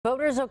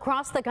Voters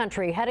across the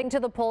country heading to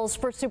the polls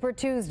for Super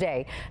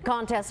Tuesday.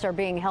 Contests are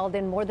being held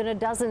in more than a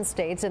dozen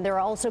states, and there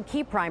are also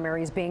key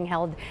primaries being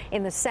held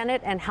in the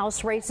Senate and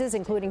House races,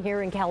 including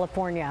here in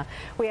California.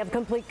 We have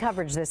complete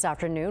coverage this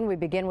afternoon. We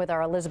begin with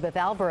our Elizabeth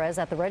Alvarez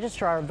at the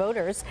Registrar of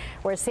Voters,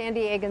 where San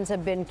Diegans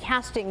have been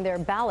casting their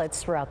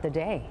ballots throughout the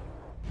day.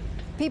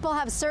 People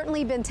have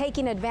certainly been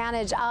taking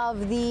advantage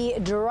of the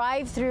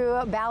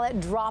drive-through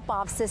ballot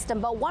drop-off system,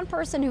 but one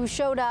person who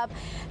showed up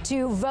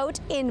to vote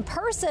in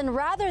person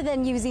rather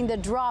than using the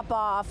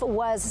drop-off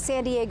was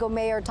San Diego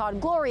Mayor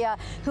Todd Gloria,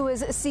 who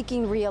is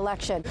seeking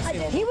re-election.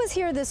 He was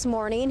here this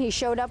morning. He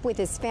showed up with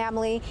his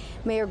family.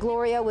 Mayor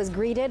Gloria was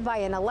greeted by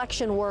an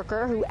election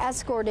worker who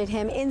escorted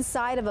him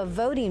inside of a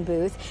voting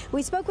booth.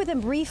 We spoke with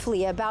him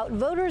briefly about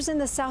voters in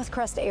the South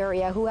Crest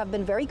area who have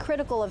been very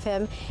critical of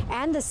him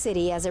and the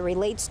city as it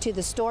relates to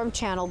the storm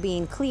channel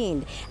being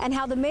cleaned, and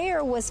how the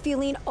mayor was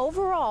feeling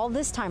overall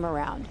this time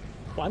around.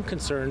 Well, I'm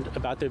concerned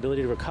about their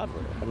ability to recover.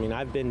 I mean,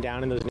 I've been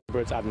down in those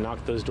neighborhoods, I've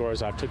knocked those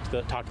doors, I've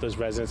talked to those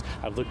residents,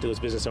 I've looked at those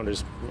business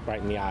owners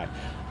right in the eye.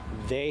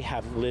 They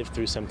have lived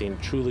through something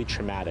truly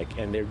traumatic,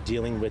 and they're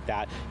dealing with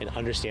that in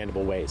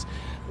understandable ways.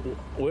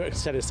 We're going to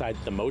set aside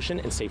the emotion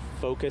and stay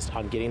focused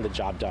on getting the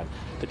job done.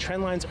 The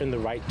trend lines are in the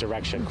right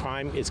direction.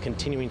 Crime is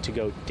continuing to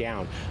go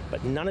down,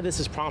 but none of this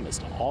is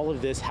promised. All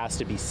of this has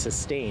to be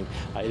sustained.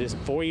 It is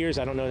 4 years,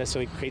 I don't know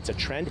necessarily creates a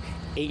trend.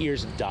 8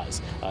 years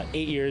does.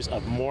 8 years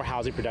of more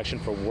housing production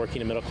for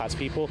working and middle class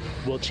people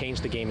will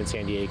change the game in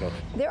San Diego.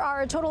 There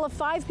are a total of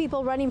 5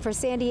 people running for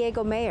San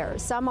Diego mayor.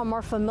 Some are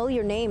more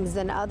familiar names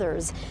than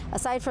others.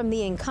 Aside from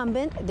the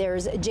incumbent,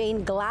 there's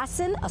Jane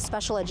Glasson, a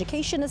special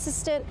education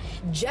assistant,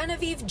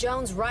 Genevieve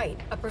Jones-Wright,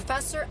 a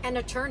professor and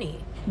attorney,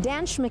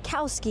 Dan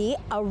Schmikowski,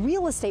 a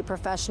real estate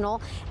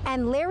professional,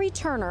 and Larry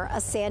Turner, a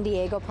San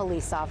Diego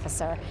police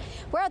officer.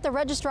 We're at the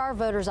Registrar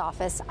Voters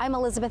Office. I'm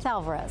Elizabeth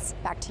Alvarez.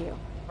 Back to you.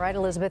 All right,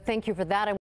 Elizabeth, thank you for that.